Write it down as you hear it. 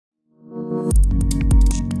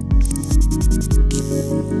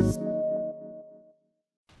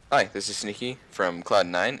Hi, this is Sneaky from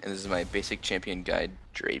Cloud9, and this is my basic champion guide,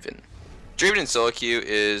 Draven. Draven in solo queue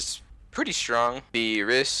is pretty strong. The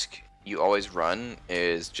risk you always run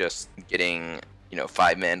is just getting,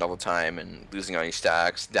 5-man all the time and losing all your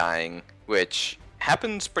stacks, dying, which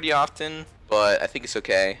happens pretty often, but I think it's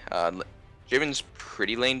okay. Draven's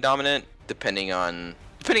pretty lane dominant, depending on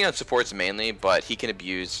supports mainly, but he can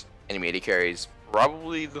abuse enemy AD carries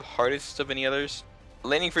probably the hardest of any others.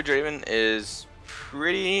 Laning for Draven is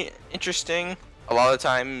pretty interesting. A lot of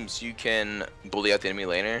times you can bully out the enemy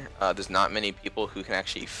laner. There's not many people who can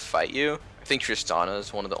actually fight you. I think Tristana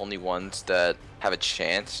is one of the only ones that have a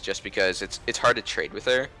chance, just because it's hard to trade with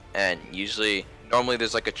her, and normally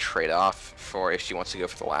there's like a trade-off for if she wants to go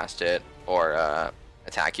for the last hit or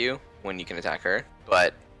attack you when you can attack her,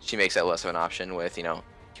 but she makes that less of an option with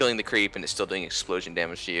killing the creep and it's still doing explosion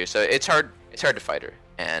damage to you. So it's hard to fight her,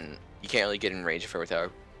 and you can't really get in range of her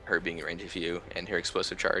without her being in range of you and her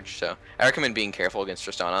explosive charge. So I recommend being careful against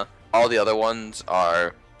Tristana. All the other ones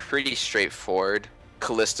are pretty straightforward.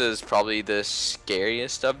 Callista is probably the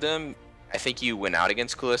scariest of them. I think you win out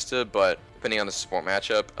against Callista, but depending on the support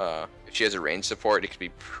matchup, if she has a range support, it could be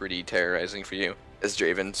pretty terrorizing for you as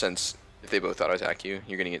Draven, since if they both auto attack you,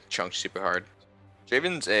 you're gonna get chunked super hard.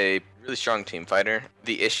 Draven's a really strong team fighter.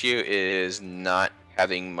 The issue is not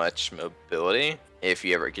having much mobility if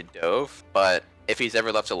you ever get dove, but if he's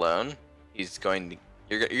ever left alone, you're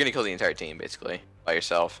gonna kill the entire team basically by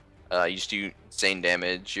yourself. You just do insane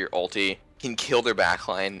damage. Your ulti can kill their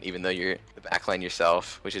backline, even though you're the backline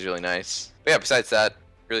yourself, which is really nice. But yeah, besides that,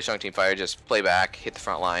 really strong team fighter. Just play back, hit the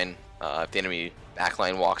front line. If the enemy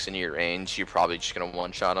backline walks into your range, you're probably just gonna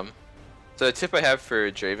one-shot them. So the tip I have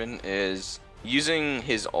for Draven is using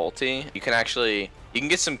his ulti. You can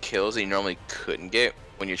get some kills that you normally couldn't get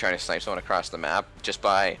when you're trying to snipe someone across the map just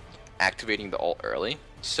by activating the ult early,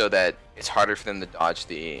 so that it's harder for them to dodge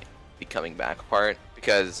the coming back part,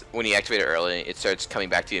 because when you activate it early, it starts coming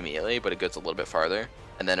back to you immediately, but it goes a little bit farther,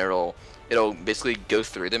 and then it'll basically go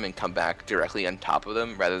through them and come back directly on top of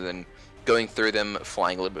them, rather than going through them,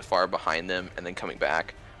 flying a little bit far behind them, and then coming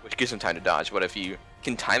back, which gives them time to dodge. But if you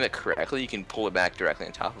can time it correctly, you can pull it back directly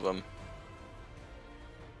on top of them.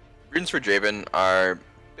 Runes for Draven are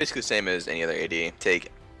basically the same as any other AD.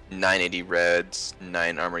 Take 9 AD reds,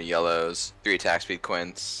 9 armor yellows, 3 attack speed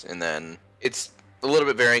quints, and then it's a little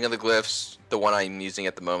bit varying on the glyphs. The one I'm using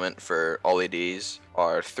at the moment for all ADs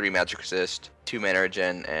are 3 magic resist, 2 mana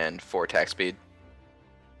regen, and 4 attack speed.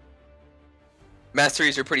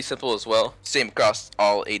 Masteries are pretty simple as well, same across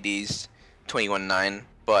all ADs, 21-9,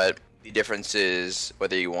 but the difference is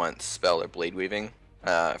whether you want spell or blade weaving.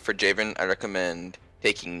 For Draven, I recommend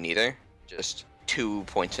taking neither, just 2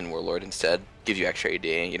 points in Warlord instead. Gives you extra AD.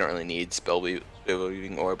 You don't really need spell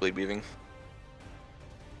weaving or blade weaving.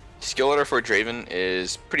 Skill order for Draven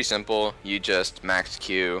is pretty simple. You just max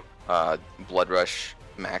Q, Blood Rush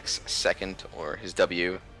max second, or his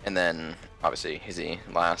W, and then obviously his E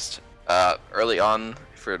last. Early on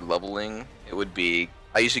for leveling, it would be,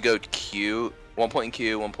 I usually go Q, 1 point in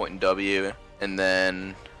Q, 1 point in W, and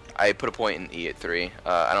then I put a point in E at 3.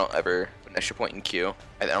 I don't ever put an extra point in Q.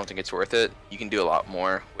 I don't think it's worth it. You can do a lot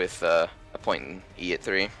more with a point in E at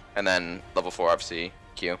 3, and then level 4 obviously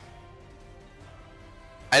Q.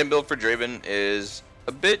 Item build for Draven is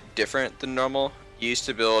a bit different than normal. You used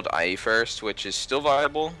to build IE first, which is still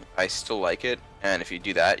viable. I still like it, and if you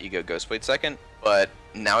do that, you go Ghostblade second. But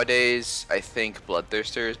nowadays, I think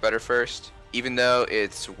Bloodthirster is better first, even though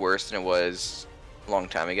it's worse than it was a long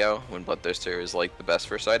time ago when Bloodthirster was like the best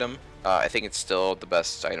first item. I think it's still the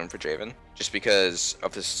best item for Draven, just because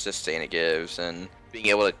of the sustain it gives and being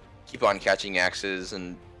able to keep on catching axes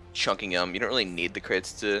and chunking them. You don't really need the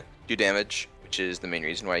crits to do damage, which is the main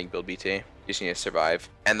reason why you build BT. You just need to survive.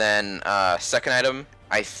 And then second item,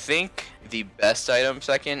 I think the best item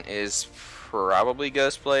second is probably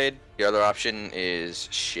Ghostblade. The other option is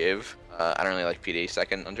Shiv. I don't really like PD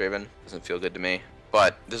second on Draven. Doesn't feel good to me.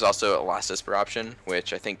 But there's also a Last Whisper option,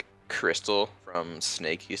 which I think Crystal from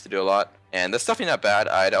Snake used to do a lot. And that's definitely not bad.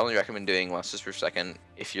 I'd only recommend doing Last Whisper second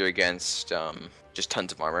if you're against just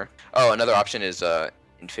tons of armor. Oh, another option is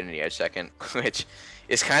Infinity Edge second, which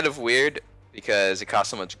is kind of weird because it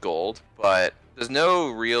costs so much gold, but there's no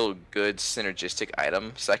real good synergistic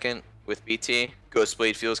item second with BT.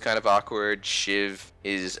 Ghostblade feels kind of awkward, Shiv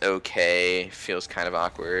is okay, feels kind of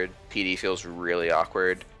awkward, PD feels really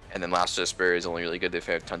awkward, and then Last Whisper is only really good if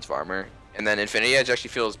you have tons of armor. And then Infinity Edge actually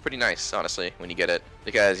feels pretty nice, honestly, when you get it,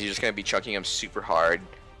 because you're just gonna be chunking them super hard.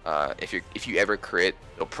 If you ever crit,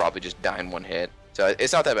 you'll probably just die in one hit. So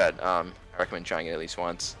it's not that bad. I recommend trying it at least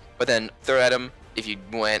once. But then third item, if you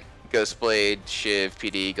went Ghostblade, Shiv,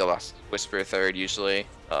 PD, Galas Whisper third usually.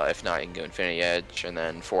 If not, you can go Infinity Edge, and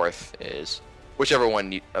then fourth is whichever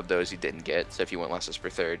one of those you didn't get. So if you want Last Whisper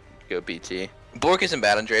third, go BT. Bork isn't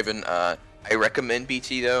bad on Draven. I recommend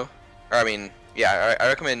BT though. Or I mean, yeah, I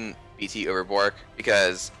recommend BT over Bork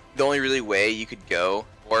because the only really way you could go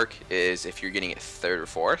Bork is if you're getting it third or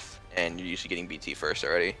fourth, and you're usually getting BT first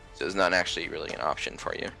already. So it's not actually really an option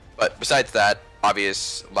for you. But besides that,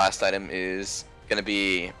 obvious last item is gonna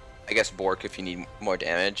be, I guess, Bork if you need more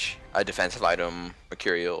damage. A defensive item,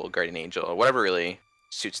 Mercurial, Guardian Angel, whatever really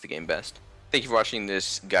suits the game best. Thank you for watching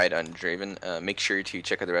this guide on Draven. Make sure to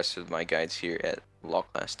check out the rest of my guides here at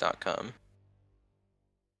lawclass.com.